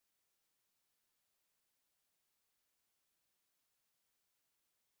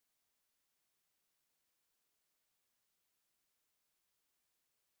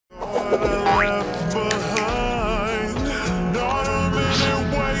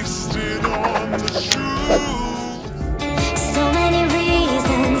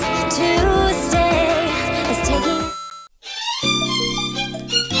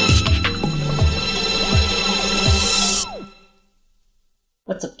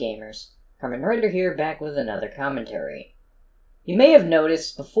gamers? Carmen Ryder here, back with another commentary. You may have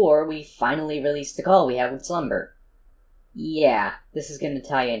noticed before we finally released the call we had with Slumber. Yeah, this is going to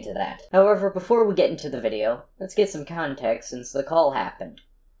tie into that. However, before we get into the video, let's get some context since the call happened.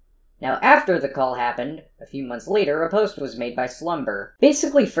 Now, after the call happened, a few months later, a post was made by Slumber.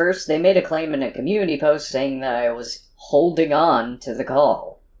 Basically, first, they made a claim in a community post saying that I was holding on to the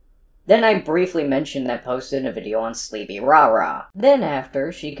call. Then I briefly mentioned that post in a video on Sleepy Rah-Rah. Then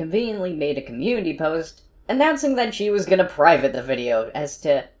after, she conveniently made a community post announcing that she was gonna private the video as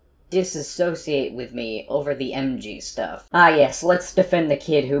to disassociate with me over the MG stuff. Ah yes, let's defend the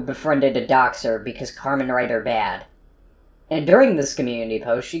kid who befriended a doxer because Carmen Ryder bad. And during this community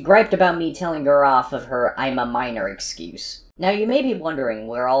post, she griped about me telling her off of her I'm a minor excuse. Now you may be wondering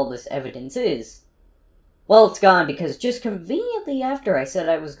where all this evidence is. Well, it's gone because just conveniently after I said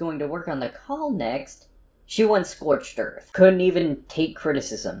I was going to work on the call next, she went scorched earth. Couldn't even take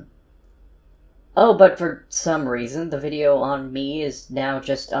criticism. Oh, but for some reason, the video on me is now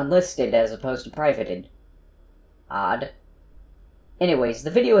just unlisted as opposed to privated. Odd. Anyways,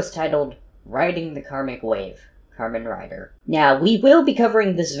 the video is titled, Riding the Karmic Wave, Carmen Ryder. Now, we will be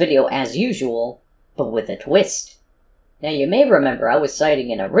covering this video as usual, but with a twist. Now, you may remember I was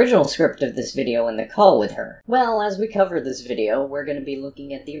citing an original script of this video in the call with her. Well, as we cover this video, we're going to be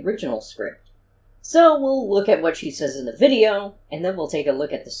looking at the original script. So, we'll look at what she says in the video, and then we'll take a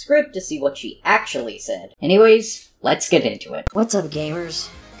look at the script to see what she actually said. Anyways, let's get into it. What's up, gamers?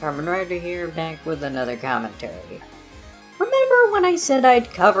 Carmen Ryder here, back with another commentary. Remember when I said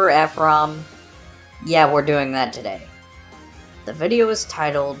I'd cover Ephraim? Yeah, we're doing that today. The video is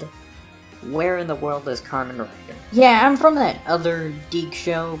titled, Where in the World is Carmen Ryder? Yeah, I'm from that other geek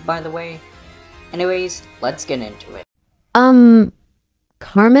show, by the way. Anyways, let's get into it.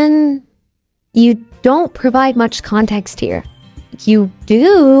 Carmen? You don't provide much context here. You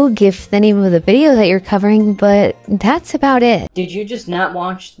do give the name of the video that you're covering, but that's about it. Did you just not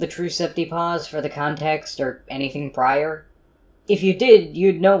watch the True Septipause for the context or anything prior? If you did,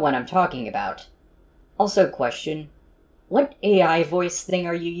 you'd know what I'm talking about. Also, question. What AI voice thing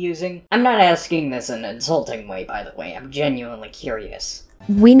are you using? I'm not asking this in an insulting way, by the way. I'm genuinely curious.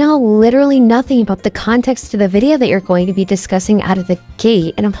 We know literally nothing about the context of the video that you're going to be discussing out of the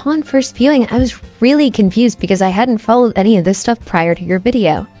gate, and upon first viewing, I was really confused because I hadn't followed any of this stuff prior to your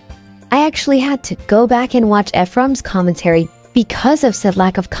video. I actually had to go back and watch Ephraim's commentary because of said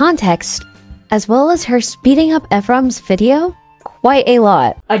lack of context, as well as her speeding up Ephraim's video quite a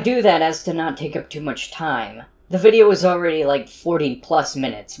lot. I do that as to not take up too much time. The video is already like 40 plus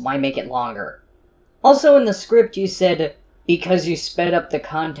minutes, why make it longer? Also in the script you said, because you sped up the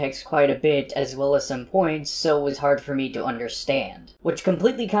context quite a bit as well as some points, so it was hard for me to understand. Which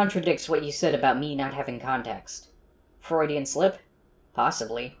completely contradicts what you said about me not having context. Freudian slip?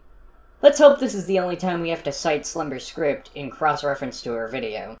 Possibly. Let's hope this is the only time we have to cite Slumber's script in cross-reference to her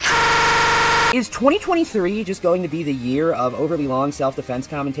video. Is 2023 just going to be the year of overly long self-defense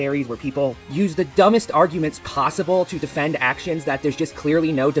commentaries where people use the dumbest arguments possible to defend actions that there's just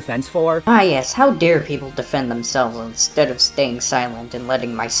clearly no defense for? Ah yes, how dare people defend themselves instead of staying silent and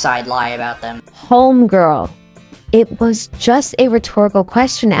letting my side lie about them. Homegirl. It was just a rhetorical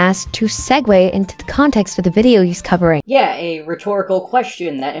question asked to segue into the context of the video he's covering. Yeah, a rhetorical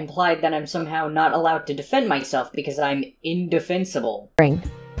question that implied that I'm somehow not allowed to defend myself because I'm indefensible.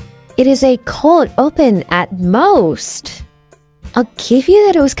 It is a cold open at most. I'll give you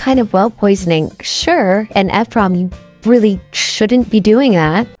that it was kind of well poisoning, sure, and Ephraim, you really shouldn't be doing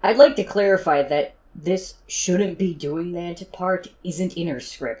that. I'd like to clarify that this shouldn't be doing that part isn't in her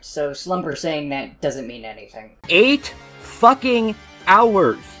script, so Slumber saying that doesn't mean anything. 8 fucking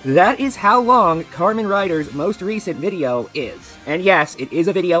hours! That is how long Carmen Ryder's most recent video is. And yes, it is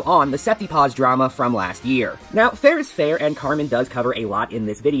a video on the Septipause drama from last year. Now, fair is fair, and Carmen does cover a lot in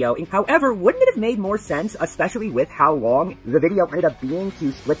this video. However, wouldn't it have made more sense, especially with how long the video ended up being,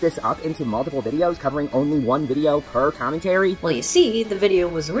 to split this up into multiple videos, covering only one video per commentary? Well, you see, the video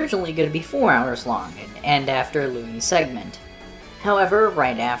was originally going to be 4 hours long, and end after Loon's segment. However,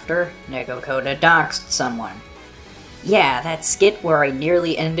 right after, Neko Koda doxed someone. Yeah, that skit where I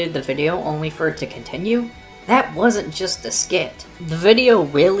nearly ended the video only for it to continue? That wasn't just a skit. The video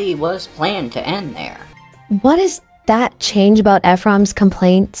really was planned to end there. What does that change about Ephraim's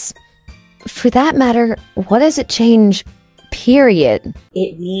complaints? For that matter, what does it change, period?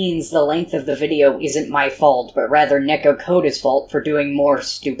 It means the length of the video isn't my fault, but rather Neko Koda's fault for doing more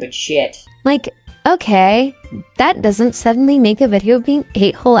stupid shit. Like, okay, that doesn't suddenly make a video being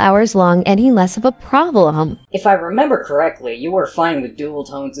 8 whole hours long any less of a problem. If I remember correctly, you were fine with Dual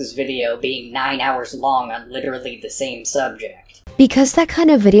Tones' video being 9 hours long on literally the same subject. Because that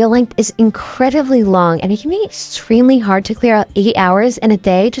kind of video length is incredibly long and it can be extremely hard to clear out 8 hours in a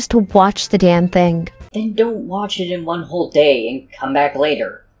day just to watch the damn thing. Then don't watch it in one whole day and come back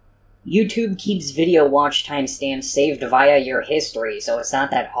later. YouTube keeps video watch timestamps saved via your history, so it's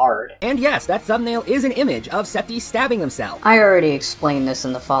not that hard. And yes, that thumbnail is an image of Septi stabbing himself. I already explained this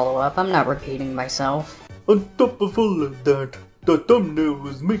in the follow-up, I'm not repeating myself. On top of all of that, the thumbnail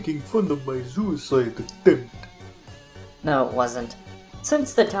was making fun of my suicide attempt. No, it wasn't.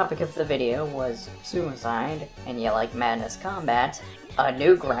 Since the topic of the video was suicide, and you like Madness Combat, a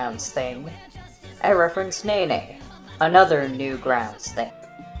Newgrounds thing, I referenced Nene, another Newgrounds thing.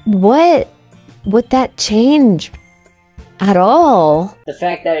 What would that change at all? The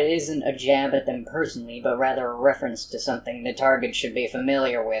fact that it isn't a jab at them personally, but rather a reference to something the target should be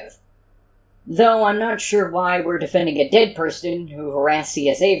familiar with. Though I'm not sure why we're defending a dead person who harassed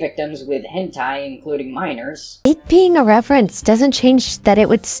CSA victims with hentai, including minors. It being a reference doesn't change that it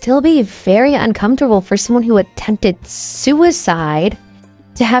would still be very uncomfortable for someone who attempted suicide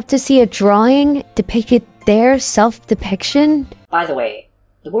to have to see a drawing depicted their self-depiction. By the way,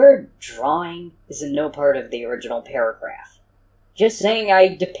 the word drawing is in no part of the original paragraph. Just saying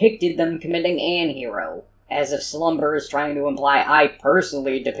I depicted them committing an hero, as if Slumber is trying to imply I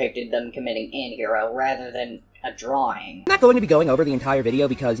personally depicted them committing an hero rather than a drawing. I'm not going to be going over the entire video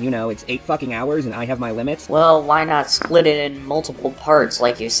because, you know, it's 8 fucking hours and I have my limits. Well, why not split it in multiple parts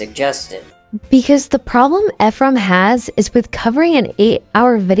like you suggested? Because the problem Ephraim has is with covering an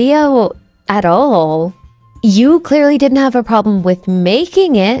 8-hour video at all. You clearly didn't have a problem with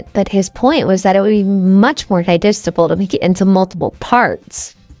making it, but his point was that it would be much more digestible to make it into multiple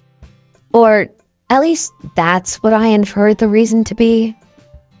parts. Or at least that's what I inferred the reason to be.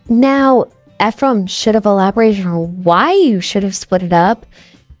 Now, Ephraim should have elaborated on why you should have split it up.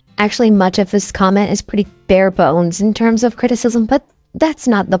 Actually, much of this comment is pretty bare bones in terms of criticism, but that's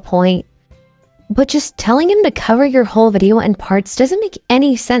not the point. But just telling him to cover your whole video in parts doesn't make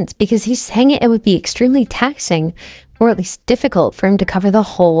any sense because he's saying it would be extremely taxing, or at least difficult for him to cover the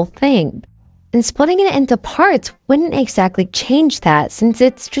whole thing. And splitting it into parts wouldn't exactly change that, since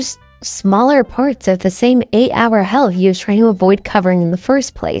it's just smaller parts of the same 8-hour hell he was trying to avoid covering in the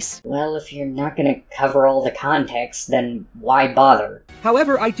first place. Well, if you're not gonna cover all the context, then why bother?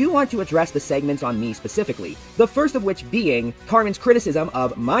 However, I do want to address the segments on me specifically, the first of which being Carmen's criticism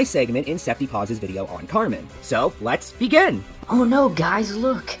of my segment in Septi Paus's video on Carmen. So, let's begin! Oh no, guys,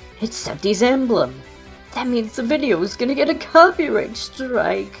 look! It's Septi's emblem! That means the video is gonna get a copyright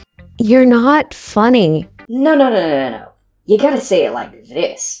strike! You're not funny. No. You gotta say it like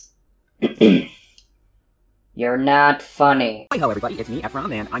this. You're not funny. Hi, hello everybody, it's me,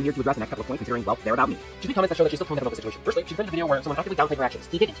 Ephraim, and I'm here to address the next couple of points considering, well, they're about me. Should be comments that show that she's still pulling about the situation. Firstly, she defended a video where someone actively downplayed her actions.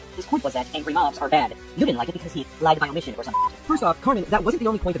 He didn't. His point was that angry mobs are bad. You didn't like it because he lied by omission or something. First off, Carmen, that wasn't the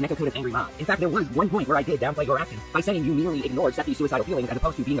only point of Nekokoda's angry mob. In fact, there was one point where I did downplay your actions by saying you merely ignored Septi's suicidal feelings as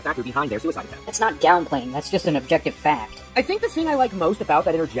opposed to being a factor behind their suicide attempt. That's not downplaying, that's just an objective fact. I think the thing I like most about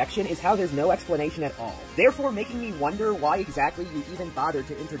that interjection is how there's no explanation at all, therefore making me wonder why exactly you even bothered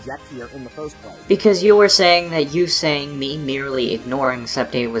to interject here in the first place. Because you were saying that you saying me merely ignoring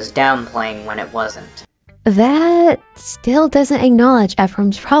Septi was downplaying when it wasn't. That still doesn't acknowledge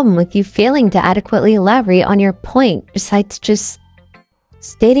Ephraim's problem with you failing to adequately elaborate on your point, besides just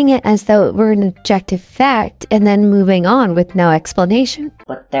stating it as though it were an objective fact and then moving on with no explanation.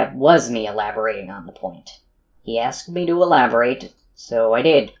 But that was me elaborating on the point. He asked me to elaborate, so I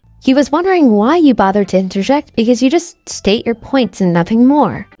did. He was wondering why you bothered to interject because you just state your points and nothing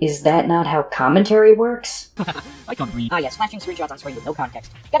more. Is that not how commentary works? I can't read. Ah yes, flashing screenshots on screen with no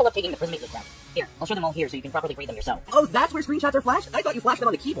context. Gotta love taking the Prismate look route. Here, I'll show them all here so you can properly read them yourself. Oh, that's where screenshots are flashed? I thought you flashed them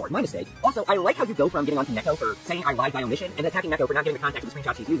on the keyboard. My mistake. Also, I like how you go from getting onto Neko for saying I lied by omission, and attacking Neko for not getting the context of the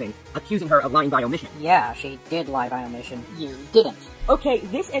screenshot she's using, accusing her of lying by omission. Yeah, she did lie by omission. You didn't. Okay,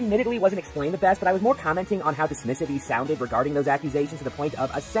 this admittedly wasn't explained the best, but I was more commenting on how dismissive he sounded regarding those accusations to the point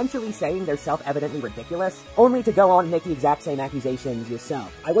of essentially saying they're self-evidently ridiculous, only to go on and make the exact same accusations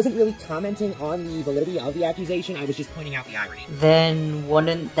yourself. I wasn't really commenting on the validity of the accusation, I was just pointing out the irony. Then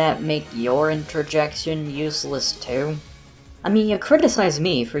wouldn't that make your interjection useless too? I mean, you criticize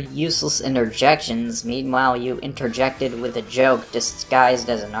me for useless interjections, meanwhile you interjected with a joke disguised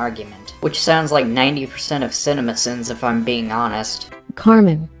as an argument. Which sounds like 90% of CinemaSins if I'm being honest.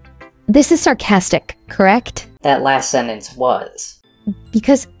 Carmen, this is sarcastic, correct? That last sentence was.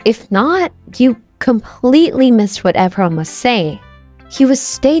 Because if not, you completely missed what Ephraim was saying. He was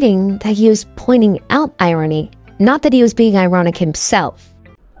stating that he was pointing out irony, not that he was being ironic himself.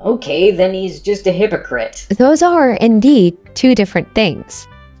 Okay, then he's just a hypocrite. Those are, indeed, two different things.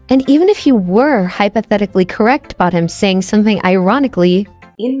 And even if you were hypothetically correct about him saying something ironically,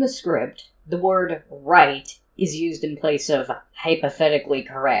 in the script, the word right is used in place of hypothetically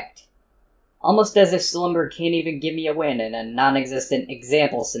correct. Almost as if Slumber can't even give me a win in a non-existent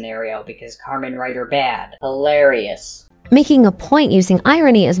example scenario because Kamen Rider bad. Hilarious. making a point using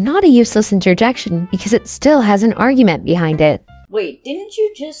irony is not a useless interjection because it still has an argument behind it. Wait, didn't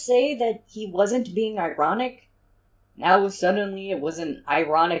you just say that he wasn't being ironic? Now suddenly it was an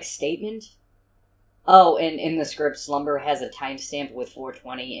ironic statement? Oh, and in the script, Slumber has a timestamp with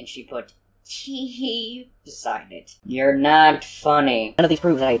 420, and she put "Chee beside it. You're not funny. None of these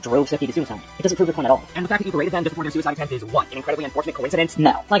prove that I drove Septi to suicide. It doesn't prove the point at all. And the fact that you berated them just before their suicide attempt is what? An incredibly unfortunate coincidence?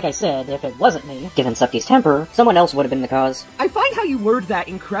 No. Like I said, if it wasn't me, given Septi's temper, someone else would have been the cause. I find how you word that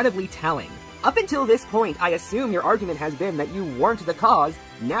incredibly telling. Up until this point, I assume your argument has been that you weren't the cause.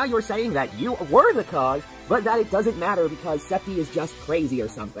 Now you're saying that you were the cause, but that it doesn't matter because Septi is just crazy or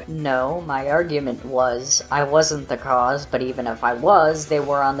something. No, my argument was, I wasn't the cause, but even if I was, they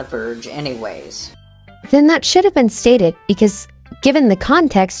were on the verge anyways. Then that should have been stated, because given the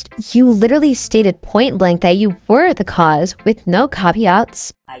context, you literally stated point blank that you were the cause with no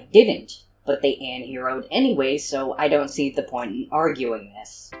caveats. I didn't, but they anti-heroed anyway, so I don't see the point in arguing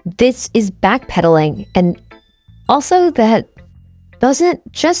this. This is backpedaling, and also that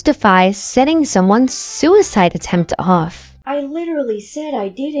doesn't justify setting someone's suicide attempt off. I literally said I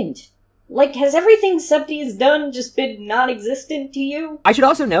didn't. Like, has everything Septi has done just been non-existent to you? I should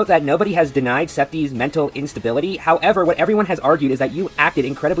also note that nobody has denied Septi's mental instability. However, what everyone has argued is that you acted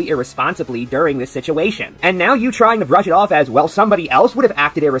incredibly irresponsibly during this situation. And now you trying to brush it off as, well, somebody else would have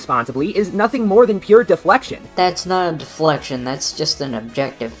acted irresponsibly is nothing more than pure deflection. That's not a deflection, that's just an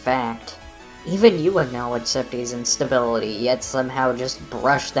objective fact. Even you acknowledge Septi's instability, yet somehow just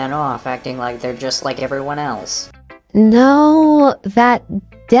brush that off, acting like they're just like everyone else. No, that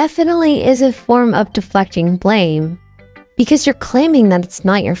definitely is a form of deflecting blame. Because you're claiming that it's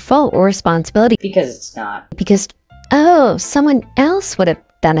not your fault or responsibility. Because it's not. Because, oh, someone else would have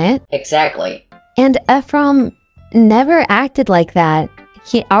done it. Exactly. And Ephraim never acted like that.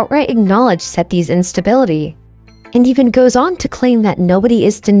 He outright acknowledged Septi's instability. And even goes on to claim that nobody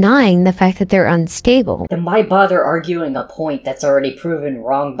is denying the fact that they're unstable. Then why bother arguing a point that's already proven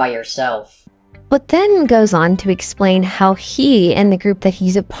wrong by yourself? But then goes on to explain how he and the group that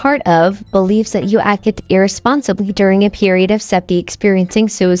he's a part of believes that you acted irresponsibly during a period of Septi experiencing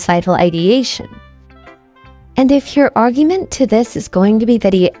suicidal ideation. And if your argument to this is going to be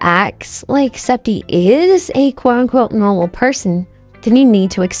that he acts like Septi is a quote-unquote normal person, then you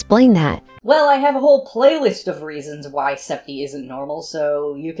need to explain that. Well, I have a whole playlist of reasons why Septi isn't normal,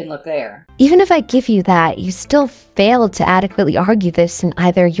 so you can look there. Even if I give you that, you still failed to adequately argue this in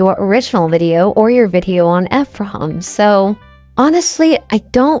either your original video or your video on Ephraim, so honestly, I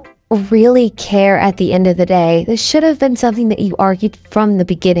don't really care at the end of the day. This should have been something that you argued from the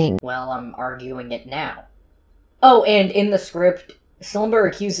beginning. Well, I'm arguing it now. Oh, and in the script, Slumber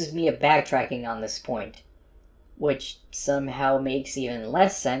accuses me of backtracking on this point, which somehow makes even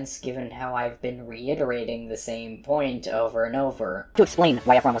less sense given how I've been reiterating the same point over and over. To explain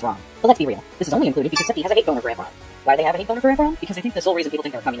why Ephraim was wrong. But let's be real. This is only included because Septi has a hate boner for Ephraim. Why do they have a hate boner for Ephraim? Because I think the sole reason people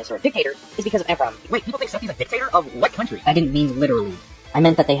think they're a communist or a dictator is because of Ephraim. Wait, people think Septi's a dictator of what country? I didn't mean literally. I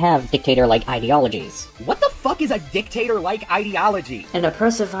meant that they have dictator-like ideologies. What the fuck is a dictator-like ideology? An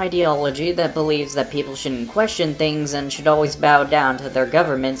oppressive ideology that believes that people shouldn't question things and should always bow down to their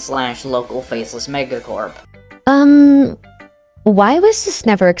government/local faceless megacorp. Why was this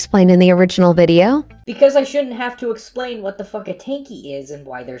never explained in the original video? Because I shouldn't have to explain what the fuck a tanky is and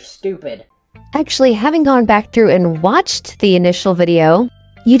why they're stupid. Actually, having gone back through and watched the initial video,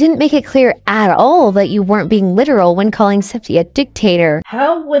 you didn't make it clear at all that you weren't being literal when calling Septi a dictator.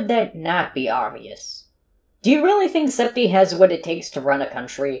 How would that not be obvious? Do you really think Septi has what it takes to run a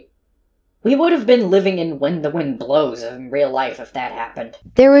country? We would have been living in When the Wind Blows in real life if that happened.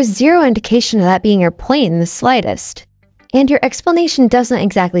 There was zero indication of that being your point in the slightest. And your explanation doesn't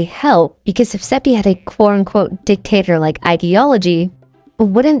exactly help, because if Septi had a quote-unquote dictator-like ideology,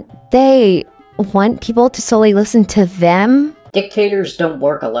 wouldn't they want people to solely listen to them? Dictators don't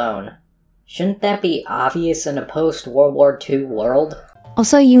work alone. Shouldn't that be obvious in a post-World War II world?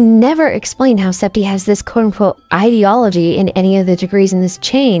 Also, you never explain how Septi has this quote-unquote ideology in any of the degrees in this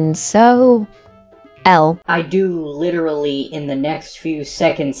chain, so... L. I do literally in the next few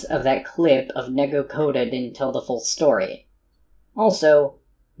seconds of that clip of Nego Coda didn't tell the full story. Also,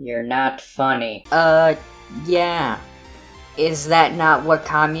 you're not funny. Yeah. Is that not what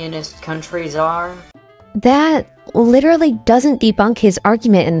communist countries are? That literally doesn't debunk his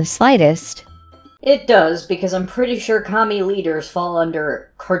argument in the slightest. It does, because I'm pretty sure commie leaders fall under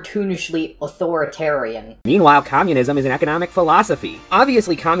cartoonishly authoritarian. Meanwhile, communism is an economic philosophy.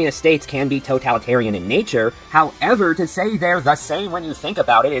 Obviously, communist states can be totalitarian in nature, however, to say they're the same when you think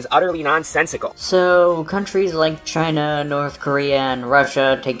about it is utterly nonsensical. So, countries like China, North Korea, and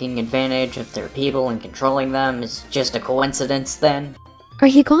Russia taking advantage of their people and controlling them is just a coincidence, then? Are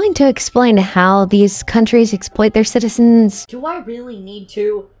you going to explain how these countries exploit their citizens? Do I really need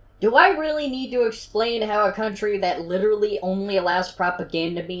to? Do I really need to explain how a country that literally only allows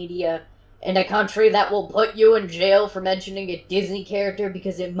propaganda media, and a country that will put you in jail for mentioning a Disney character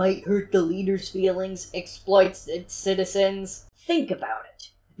because it might hurt the leader's feelings, exploits its citizens? Think about it.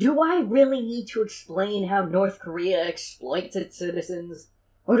 Do I really need to explain how North Korea exploits its citizens?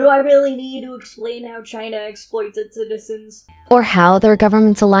 Or do I really need to explain how China exploits its citizens? Or how their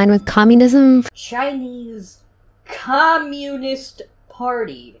governments align with communism? Chinese Communist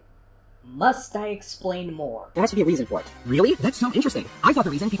Party. Must I explain more? There has to be a reason for it. Really? That's so interesting. I thought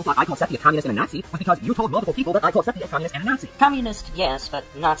the reason people thought I called Septi a communist and a Nazi was because you told multiple people that I called Septi a communist and a Nazi. Communist, yes, but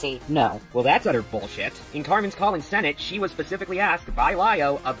Nazi, no. Well, that's utter bullshit. In Carmen's call in Senate, she was specifically asked by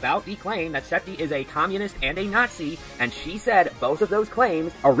Lyo about the claim that Septi is a communist and a Nazi, and she said both of those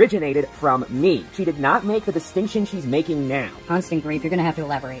claims originated from me. She did not make the distinction she's making now. Constant grief, you're gonna have to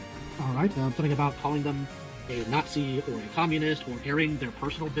elaborate. Alright, something about calling them a Nazi or a communist or airing their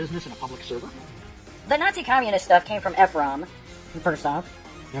personal business in a public server? The Nazi-communist stuff came from Ephraim, first off.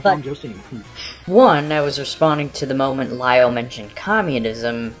 Ephraim Josine. One, I was responding to the moment Lyle mentioned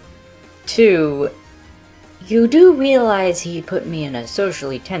communism. Two, you do realize he put me in a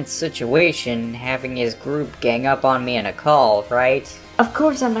socially tense situation, having his group gang up on me in a call, right? Of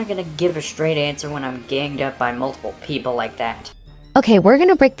course I'm not gonna give a straight answer when I'm ganged up by multiple people like that. Okay, we're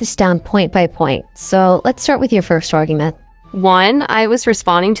gonna break this down point by point. So let's start with your first argument. 1, I was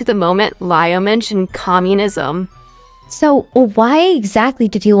responding to the moment Lyo mentioned communism. So why exactly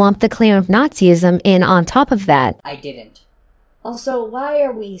did you lump the claim of Nazism in on top of that? I didn't. Also, why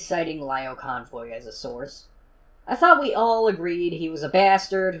are we citing Lyo Convoy as a source? I thought we all agreed he was a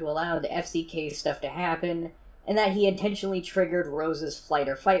bastard who allowed the FCK stuff to happen, and that he intentionally triggered Rose's flight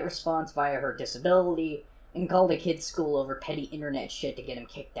or fight response via her disability, and called a kid's school over petty internet shit to get him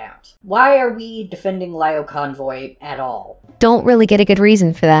kicked out. Why are we defending Lyo Convoy at all? Don't really get a good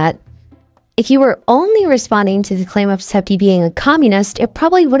reason for that. If you were only responding to the claim of Septi being a communist, it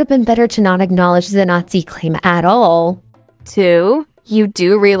probably would have been better to not acknowledge the Nazi claim at all. 2, you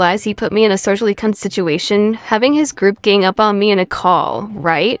do realize he put me in a socially tense situation, having his group gang up on me in a call,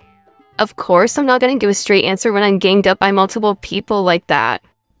 right? Of course I'm not gonna give a straight answer when I'm ganged up by multiple people like that.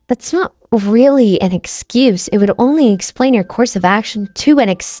 That's not really an excuse. It would only explain your course of action to an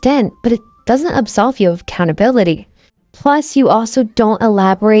extent, but it doesn't absolve you of accountability. Plus, you also don't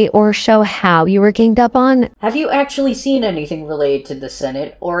elaborate or show how you were ganged up on. Have you actually seen anything related to the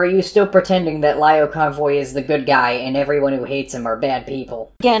Senate, or are you still pretending that Lyo Convoy is the good guy and everyone who hates him are bad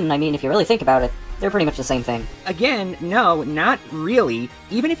people? Again, I mean, if you really think about it, they're pretty much the same thing. Again, no, not really.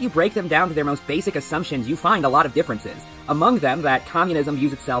 Even if you break them down to their most basic assumptions, you find a lot of differences. Among them, that communism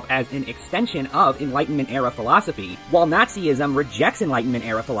views itself as an extension of Enlightenment-era philosophy, while Nazism rejects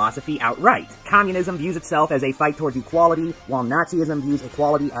Enlightenment-era philosophy outright. Communism views itself as a fight towards equality, while Nazism views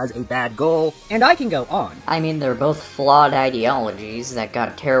equality as a bad goal, and I can go on. I mean, they're both flawed ideologies that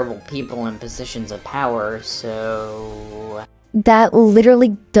got terrible people in positions of power, so... That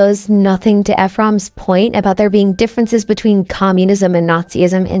literally does nothing to Ephraim's point about there being differences between communism and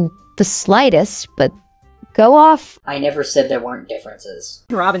Nazism in the slightest, but go off. I never said there weren't differences.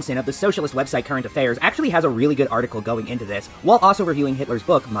 Robinson of the socialist website Current Affairs actually has a really good article going into this, while also reviewing Hitler's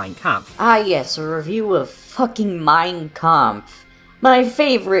book, Mein Kampf. Ah yes, a review of fucking Mein Kampf. My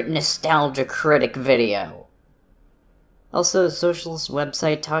favorite nostalgia critic video. Also, a socialist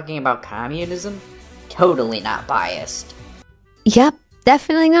website talking about communism? Totally not biased. Yep,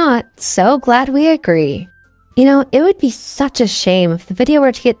 definitely not. So glad we agree. You know, it would be such a shame if the video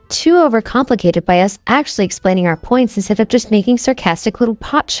were to get too overcomplicated by us actually explaining our points instead of just making sarcastic little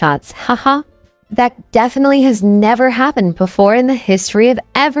pot shots, haha. That definitely has never happened before in the history of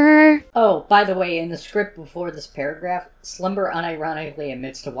ever. Oh, by the way, in the script before this paragraph, Slumber unironically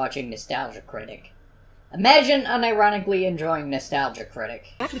admits to watching Nostalgia Critic. Imagine unironically enjoying Nostalgia Critic.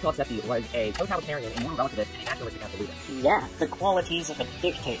 Actually called Septi was a totalitarian and moral relativist and a naturalistic absolutist. Yeah, the qualities of a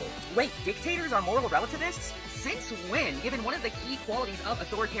dictator. Wait, dictators are moral relativists? Since when, given one of the key qualities of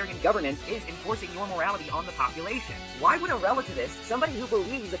authoritarian governance is enforcing your morality on the population? Why would a relativist, somebody who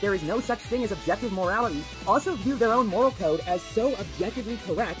believes that there is no such thing as objective morality, also view their own moral code as so objectively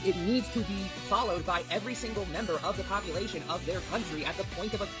correct it needs to be followed by every single member of the population of their country at the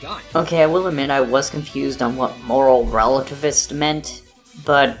point of a gun? Okay, I will admit I was confused on what moral relativist meant,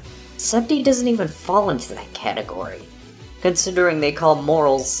 but Septi doesn't even fall into that category, considering they call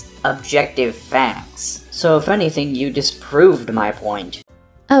morals objective facts. So if anything, you disproved my point.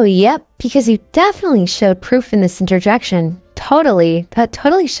 Oh, yep, because you definitely showed proof in this interjection. Totally. That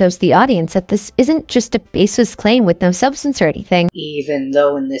totally shows the audience that this isn't just a baseless claim with no substance or anything. Even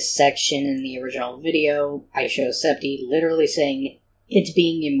though in this section in the original video, I show Septi literally saying, "It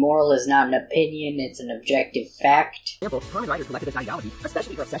being immoral is not an opinion, it's an objective fact." For example, common writers collectivist ideology,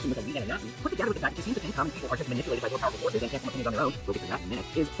 especially their obsession with elite and anatomy, put together with the fact that it seems to think common people are just manipulated by more powerful forces and can't form opinions on their own, we'll get to that in a minute,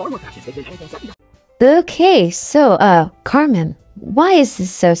 is far more fascistic than anything Septi. Okay, so, Carmen, why is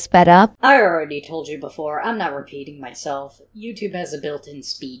this so sped up? I already told you before, I'm not repeating myself. YouTube has a built-in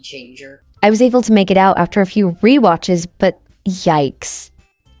speed changer. I was able to make it out after a few rewatches, but yikes.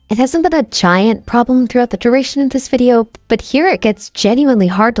 It hasn't been a giant problem throughout the duration of this video, but here it gets genuinely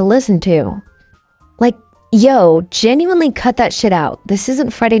hard to listen to. Like, yo, genuinely cut that shit out. This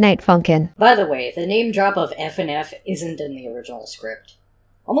isn't Friday Night Funkin'. By the way, the name drop of F and F isn't in the original script.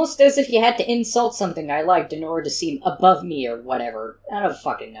 Almost as if you had to insult something I liked in order to seem above me or whatever. I don't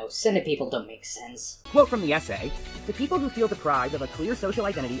fucking know. Cynic people don't make sense. Quote from the essay, "The people who feel deprived of a clear social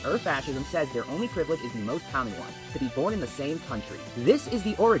identity, fascism says their only privilege is the most common one, to be born in the same country. This is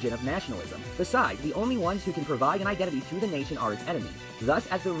the origin of nationalism. Besides, the only ones who can provide an identity to the nation are its enemies. Thus,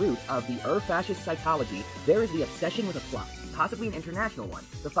 at the root of the fascist psychology, there is the obsession with a plot, possibly an international one.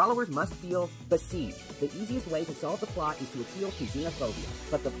 The followers must feel besieged. The easiest way to solve the plot is to appeal to xenophobia.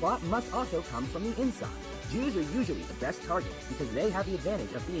 But the plot must also come from the inside. Jews are usually the best target because they have the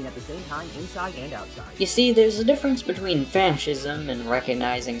advantage of being at the same time inside and outside." You see, there's a difference between fascism and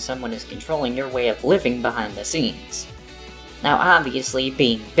recognizing someone is controlling your way of living behind the scenes. Now obviously,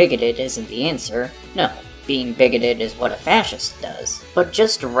 being bigoted isn't the answer. No, being bigoted is what a fascist does. But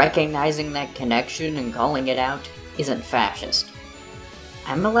just recognizing that connection and calling it out isn't fascist.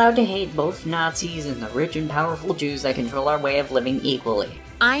 I'm allowed to hate both Nazis and the rich and powerful Jews that control our way of living equally.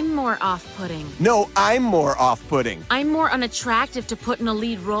 I'm more off-putting. No, I'm more off-putting. I'm more unattractive to put in a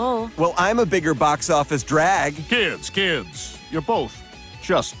lead role. Well, I'm a bigger box office drag. Kids, you're both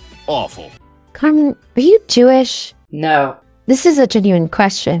just awful. Carmen, are you Jewish? No. This is a genuine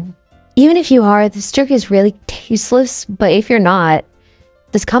question. Even if you are, this joke is really tasteless, but if you're not,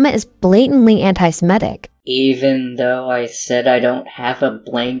 this comment is blatantly anti-Semitic. Even though I said I don't have a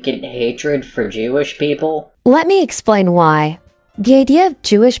blanket hatred for Jewish people? Let me explain why. The idea of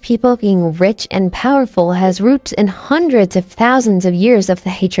Jewish people being rich and powerful has roots in hundreds of thousands of years of the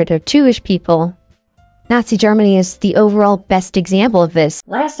hatred of Jewish people. Nazi Germany is the overall best example of this.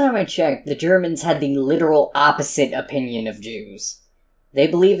 Last time I checked, the Germans had the literal opposite opinion of Jews. They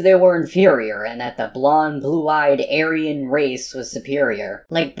believed they were inferior, and that the blonde, blue-eyed Aryan race was superior.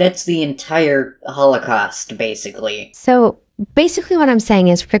 Like, that's the entire Holocaust, basically. So, basically what I'm saying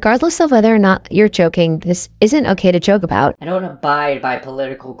is, regardless of whether or not you're joking, this isn't okay to joke about. I don't abide by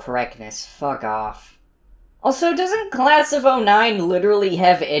political correctness. Fuck off. Also, doesn't Class of '09 literally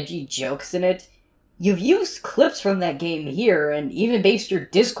have edgy jokes in it? You've used clips from that game here, and even based your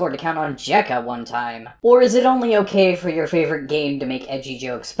Discord account on Jekka one time. Or is it only okay for your favorite game to make edgy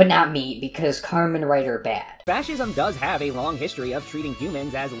jokes, but not me, because Carmen Writer bad? Fascism does have a long history of treating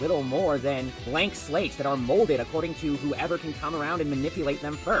humans as little more than blank slates that are molded according to whoever can come around and manipulate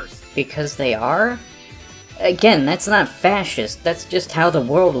them first. Because they are? Again, that's not fascist, that's just how the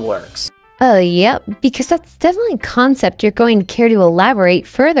world works. Oh, yep, because that's definitely a concept you're going to care to elaborate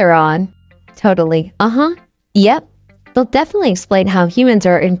further on. Totally. Yep. They'll definitely explain how humans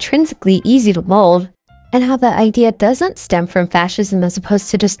are intrinsically easy to mold, and how the idea doesn't stem from fascism as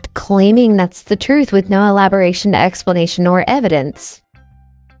opposed to just claiming that's the truth with no elaboration, explanation, or evidence.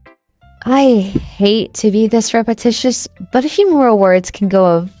 I hate to be this repetitious, but a few more words can go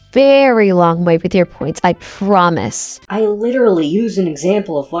a very long way with your points, I promise. I literally use an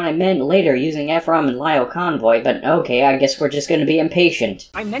example of what I meant later using Ephraim and Lyle Convoy, but okay, I guess we're just gonna be impatient.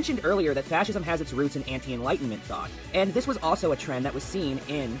 I mentioned earlier that fascism has its roots in anti-Enlightenment thought, and this was also a trend that was seen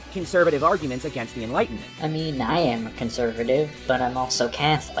in conservative arguments against the Enlightenment. I mean, I am a conservative, but I'm also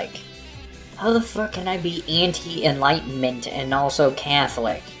Catholic. How the fuck can I be anti-Enlightenment and also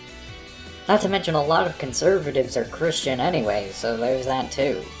Catholic? Not to mention a lot of conservatives are Christian anyway, so there's that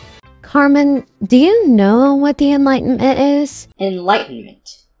too. Carmen, do you know what the Enlightenment is?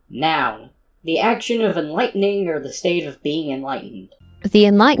 Enlightenment. Noun. The action of enlightening or the state of being enlightened. The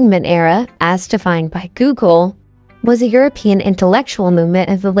Enlightenment era, as defined by Google, was a European intellectual movement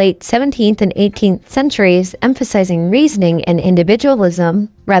of the late 17th and 18th centuries emphasizing reasoning and individualism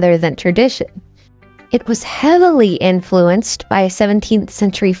rather than tradition. It was heavily influenced by 17th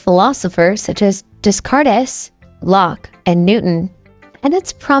century philosophers such as Descartes, Locke, and Newton, and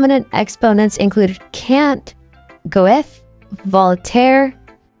its prominent exponents included Kant, Goethe, Voltaire,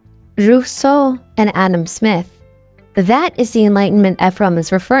 Rousseau, and Adam Smith. That is the Enlightenment Ephraim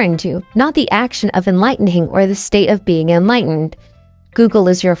is referring to, not the action of enlightening or the state of being enlightened. Google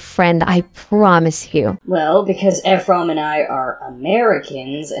is your friend, I promise you. Well, because Ephraim and I are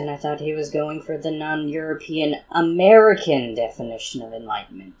Americans, and I thought he was going for the non-European American definition of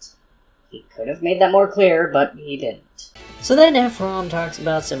enlightenment. He could have made that more clear, but he didn't. So then Ephraim talks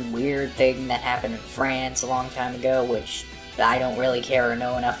about some weird thing that happened in France a long time ago, which I don't really care or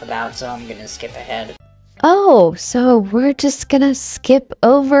know enough about, so I'm gonna skip ahead. Oh, so we're just gonna skip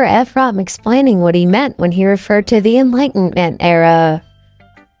over Ephraim explaining what he meant when he referred to the Enlightenment era.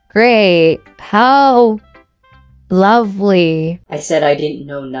 Great. How lovely. I said I didn't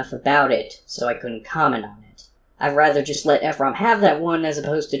know enough about it, so I couldn't comment on it. I'd rather just let Ephraim have that one as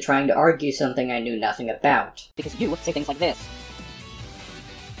opposed to trying to argue something I knew nothing about. Because you say things like this.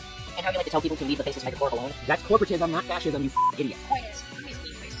 And how you like to tell people to leave the faceless megacorp alone? That's corporatism, not fascism, you idiot.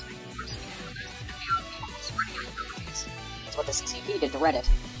 That's what the CCP did to Reddit.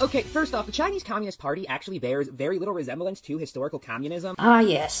 Okay, first off, the Chinese Communist Party actually bears very little resemblance to historical communism. Ah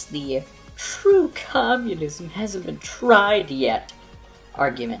yes, the true communism hasn't been tried yet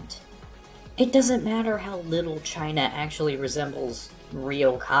argument. It doesn't matter how little China actually resembles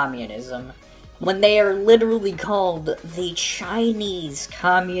real communism, when they are literally called the Chinese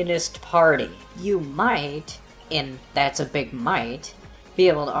Communist Party. You might, and that's a big might, be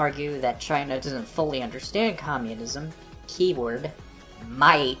able to argue that China doesn't fully understand communism, keyword,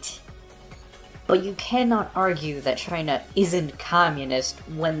 might, but you cannot argue that China isn't communist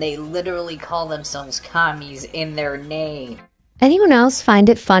when they literally call themselves commies in their name. Anyone else find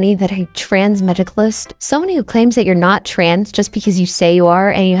it funny that a trans medicalist, someone who claims that you're not trans just because you say you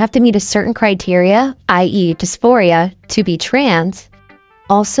are and you have to meet a certain criteria, i.e. dysphoria, to be trans,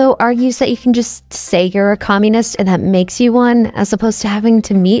 also argues that you can just say you're a communist and that makes you one, as opposed to having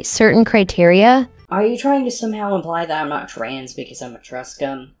to meet certain criteria? Are you trying to somehow imply that I'm not trans because I'm a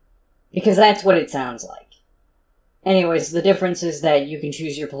Truscum? Because that's what it sounds like. Anyways, the difference is that you can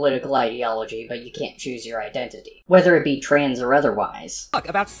choose your political ideology, but you can't choose your identity, whether it be trans or otherwise. Look,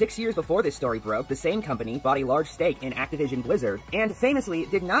 about 6 years before this story broke, the same company bought a large stake in Activision Blizzard, and famously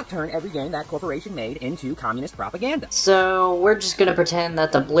did not turn every game that corporation made into communist propaganda. So, we're just gonna pretend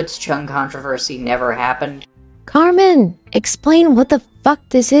that the Blitzchung controversy never happened? Carmen, explain what the fuck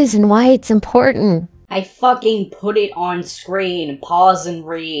this is and why it's important. I fucking put it on screen. Pause and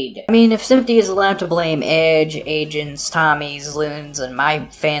read. I mean, if Simpty is allowed to blame Edge, Agents, Tommies, Loons, and my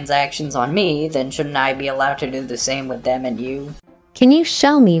fans' actions on me, then shouldn't I be allowed to do the same with them and you? Can you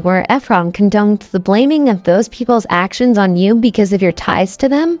show me where Ephraim condoned the blaming of those people's actions on you because of your ties to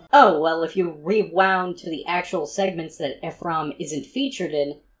them? Oh, well, if you rewound to the actual segments that Ephraim isn't featured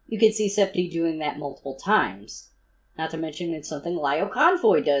in, you could see Septi doing that multiple times. Not to mention it's something Lyle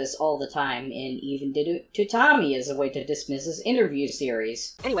Convoy does all the time, and even did it to Tommy as a way to dismiss his interview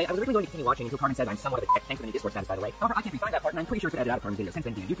series. Anyway, I was originally going to continue watching until Carmen said I'm somewhat of a dick. Thanks for the Discord status, by the way. However, I can't refind that part, and I'm pretty sure it's been edited out of Carmen's video since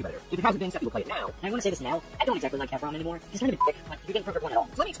then via YouTube editor. If it hasn't been, Septi will play it now. And I want to say this now, I don't exactly like Ephraim anymore. He's kind of a dick, like, you didn't perfect one at all.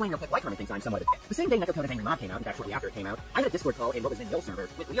 So let me explain real quick why Carmen thinks I'm somewhat of a dick. The same day Nekotoda's Angry Mob came out, in fact shortly after it came out, I had a Discord call in what was then Yale server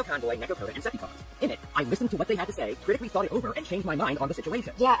with Leo Convoy, Nekotoda, and Septicons. In it, I listened to what they had to say, critically thought it over, and changed my mind on the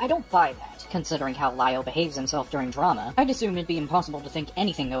situation. Yeah, I don't buy that. Considering how Lyle behaves himself during drama, I'd assume it'd be impossible to think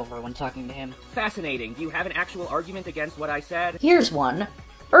anything over when talking to him. Fascinating. Do you have an actual argument against what I said? Here's one.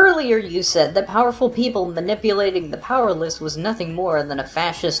 Earlier you said that powerful people manipulating the powerless was nothing more than a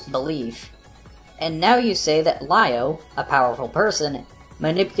fascist belief. And now you say that Lio, a powerful person,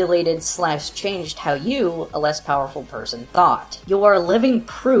 manipulated/changed how you, a less powerful person, thought. You are living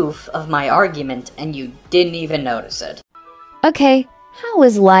proof of my argument, and you didn't even notice it. Okay, how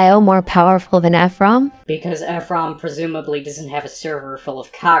is Lio more powerful than Ephraim? Because Ephraim presumably doesn't have a server full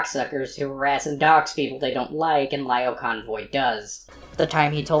of cocksuckers who harass and dox people they don't like, and Lio Convoy does. The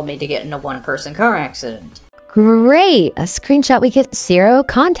time he told me to get in a one-person car accident. Great! A screenshot we get zero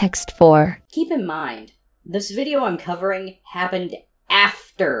context for. Keep in mind, this video I'm covering happened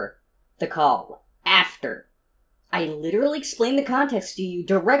after the call. After. I literally explained the context to you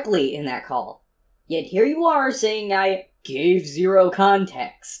directly in that call. Yet here you are saying I gave zero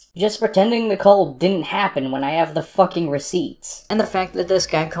context. Just pretending the call didn't happen when I have the fucking receipts. And the fact that this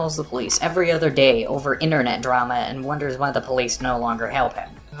guy calls the police every other day over internet drama and wonders why the police no longer help him.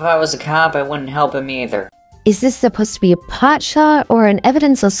 If I was a cop, I wouldn't help him either. Is this supposed to be a pot shot or an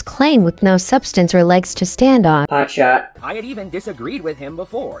evidenceless claim with no substance or legs to stand on? Pot shot. I had even disagreed with him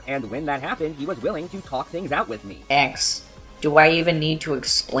before, and when that happened, he was willing to talk things out with me. X. Do I even need to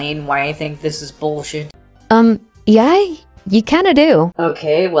explain why I think this is bullshit? Yeah, you kinda do.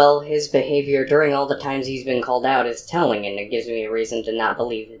 Okay, well, his behavior during all the times he's been called out is telling, and it gives me a reason to not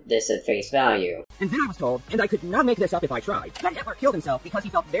believe this at face value. And then I was told, and I could not make this up if I tried, that Hitler killed himself because he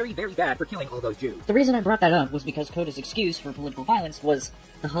felt very, very bad for killing all those Jews. The reason I brought that up was because Coda's excuse for political violence was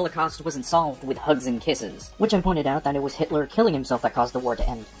the Holocaust wasn't solved with hugs and kisses, which I pointed out that it was Hitler killing himself that caused the war to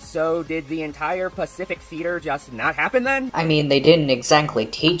end. So did the entire Pacific Theater just not happen then? I mean, they didn't exactly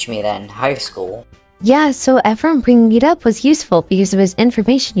teach me that in high school. Yeah, so Ephraim bringing it up was useful because it was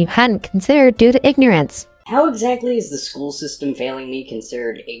information you hadn't considered due to ignorance. How exactly is the school system failing me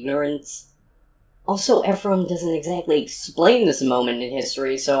considered ignorance? Also, Ephraim doesn't exactly explain this moment in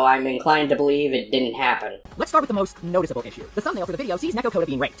history, so I'm inclined to believe it didn't happen. Let's start with the most noticeable issue. The thumbnail for the video sees Neko Koda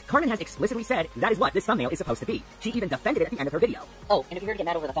being raped. Carmen has explicitly said that is what this thumbnail is supposed to be. She even defended it at the end of her video. Oh, and if you're here to get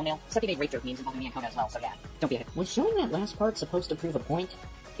mad over the thumbnail, Septi made rape joke memes involving me and Coda as well, so yeah, don't be a hypocrite. Was showing that last part supposed to prove a point?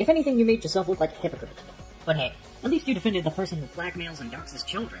 If anything, you made yourself look like a hypocrite. But hey, at least you defended the person who blackmails and doxes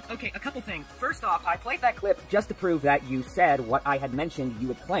children. Okay, a couple things. First off, I played that clip just to prove that you said what I had mentioned you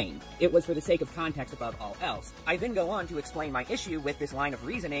would claim. It was for the sake of context above all else. I then go on to explain my issue with this line of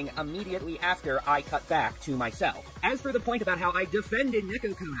reasoning immediately after I cut back to myself. As for the point about how I defended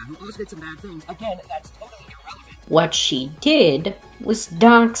Neko Koda, who also did some bad things, again, that's totally irrelevant. What she did was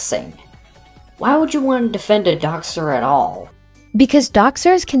doxing. Why would you want to defend a doxer at all? Because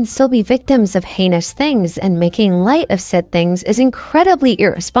doxers can still be victims of heinous things, and making light of said things is incredibly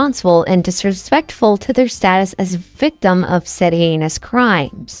irresponsible and disrespectful to their status as a victim of said heinous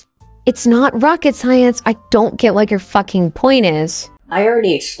crimes. It's not rocket science. I don't get what your fucking point is. I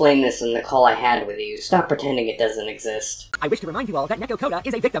already explained this in the call I had with you. Stop pretending it doesn't exist. I wish to remind you all that Neko Koda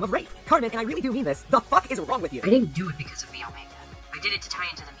is a victim of rape. Carmen, and I really do mean this, the fuck is wrong with you? I didn't do it because of the Omega. I did it to tie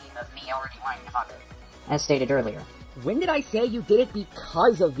into the meme of me already wanting to fuck her. As stated earlier. When did I say you did it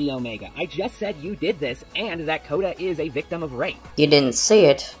because of the Omega? I just said you did this, and that Koda is a victim of rape. You didn't say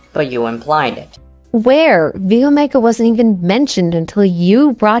it, but you implied it. Where? V Omega wasn't even mentioned until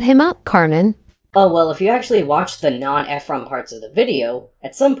you brought him up, Carmen. Oh, well, if you actually watch the non-Ephraim parts of the video,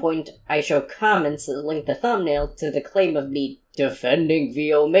 at some point, I show comments that link the thumbnail to the claim of me defending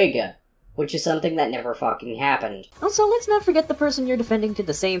V Omega, which is something that never fucking happened. Also, let's not forget the person you're defending did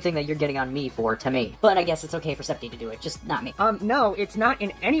the same thing that you're getting on me for to me. But I guess it's okay for Septi to do it, just not me. No, it's not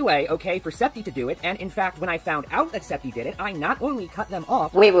in any way okay for Septi to do it, and in fact, when I found out that Septi did it, I not only cut them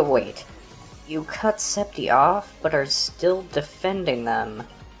off— Wait. You cut Septi off, but are still defending them.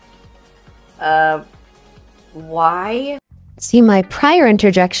 Why? See my prior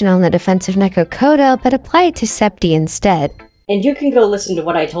interjection on the defense of Neko Koda, but apply it to Septi instead. And you can go listen to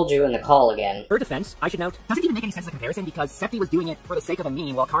what I told you in the call again. Her defense, I should note, doesn't even make any sense as a comparison because Septi was doing it for the sake of a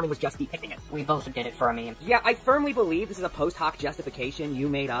meme while Carmen was just depicting it. We both did it for a meme. Yeah, I firmly believe this is a post hoc justification you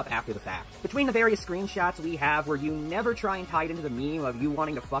made up after the fact. Between the various screenshots we have where you never try and tie it into the meme of you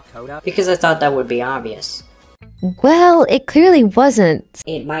wanting to fuck Koda. Because I thought that would be obvious. Well, it clearly wasn't.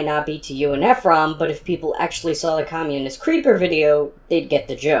 It might not be to you and Ephraim, but if people actually saw the Communist Creeper video, they'd get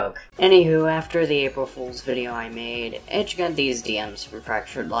the joke. Anywho, after the April Fool's video I made, Edge got these DMs from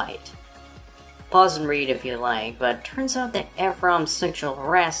Fractured Light. Pause and read if you like, but turns out that Ephraim's sexual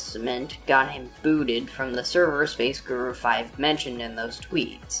harassment got him booted from the server Space Guru 5 mentioned in those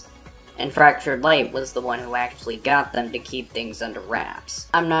tweets. And Fractured Light was the one who actually got them to keep things under wraps.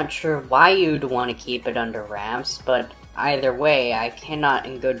 I'm not sure why you'd want to keep it under wraps, but either way, I cannot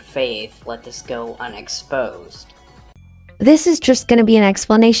in good faith let this go unexposed. This is just going to be an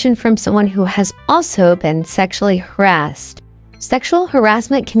explanation from someone who has also been sexually harassed. Sexual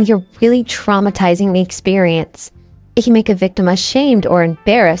harassment can be a really traumatizing experience. It can make a victim ashamed or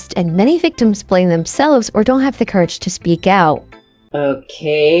embarrassed, and many victims blame themselves or don't have the courage to speak out.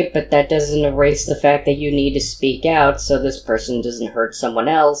 Okay, but that doesn't erase the fact that you need to speak out so this person doesn't hurt someone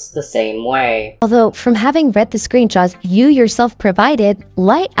else the same way. Although, from having read the screenshots you yourself provided,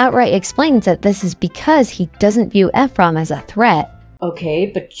 Light outright explains that this is because he doesn't view Ephraim as a threat. Okay,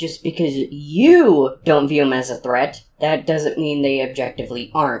 but just because you don't view him as a threat, that doesn't mean they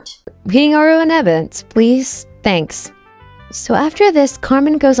objectively aren't. Reading our own evidence, please. Thanks. So after this,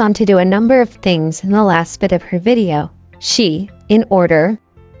 Carmen goes on to do a number of things in the last bit of her video. She, in order,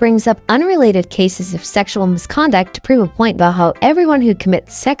 brings up unrelated cases of sexual misconduct to prove a point about how everyone who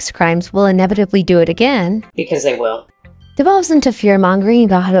commits sex crimes will inevitably do it again. Because they will. Devolves into fear-mongering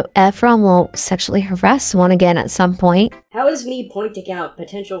about how Ephraim will sexually harass someone again at some point. How is me pointing out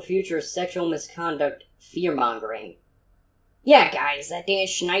potential future sexual misconduct fear-mongering? Yeah, guys, that Dan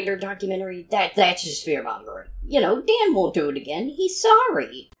Schneider documentary, that's just fear-mongering. You know, Dan won't do it again. He's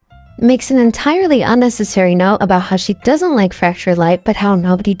sorry. Makes an entirely unnecessary note about how she doesn't like Fracture Light, but how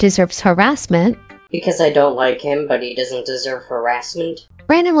nobody deserves harassment. Because I don't like him, but he doesn't deserve harassment.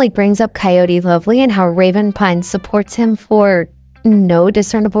 Randomly brings up Coyote Lovely and how Raven Pine supports him for no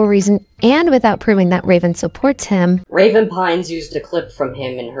discernible reason, and without proving that Raven supports him. Raven Pines used a clip from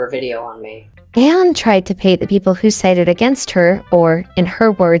him in her video on me. And tried to paint the people who sided against her, or, in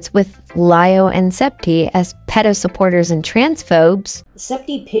her words, with Lio and Septi, as pedo supporters and transphobes.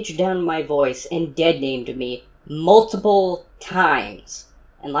 Septi pitched down my voice and dead-named me multiple times.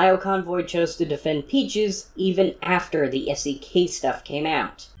 And Lio Convoy chose to defend Peaches even after the SEK stuff came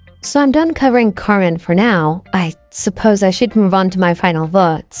out. So I'm done covering Carmen for now. I suppose I should move on to my final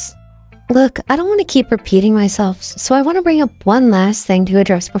thoughts. Look, I don't want to keep repeating myself, so I want to bring up one last thing to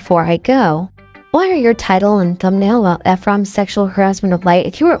address before I go. Why are your title and thumbnail about Ephraim's sexual harassment of Light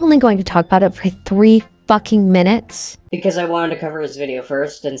if you were only going to talk about it for 3 fucking minutes? Because I wanted to cover his video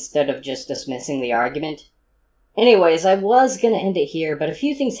first, instead of just dismissing the argument. Anyways, I was gonna end it here, but a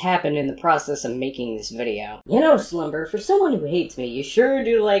few things happened in the process of making this video. You know, Slumber, for someone who hates me, you sure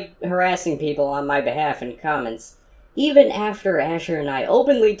do like harassing people on my behalf in comments. Even after Asher and I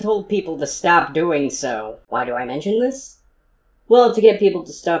openly told people to stop doing so. Why do I mention this? Well, to get people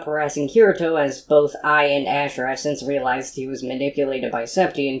to stop harassing Kirito, as both I and Asher have since realized he was manipulated by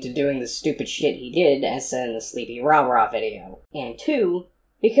Septi into doing the stupid shit he did, as said in the Sleepy Rah Rah video. And 2,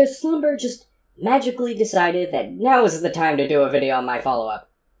 because Slumber just magically decided that now is the time to do a video on my follow-up.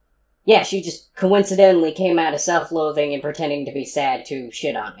 Yeah, she just coincidentally came out of self-loathing and pretending to be sad to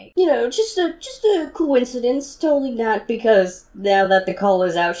shit on me. You know, just a coincidence, totally not because now that the call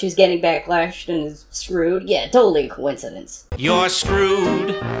is out she's getting backlashed and is screwed. Yeah, totally a coincidence. You're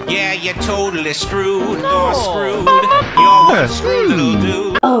screwed. Yeah, you're totally screwed. You're screwed. You're one screwed little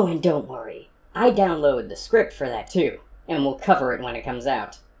dude. Oh, and don't worry. I downloaded the script for that too, and we'll cover it when it comes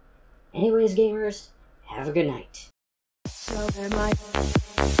out. Anyways, gamers, have a good night. So am I.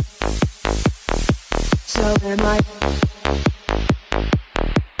 So am I.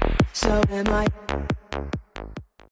 So am I.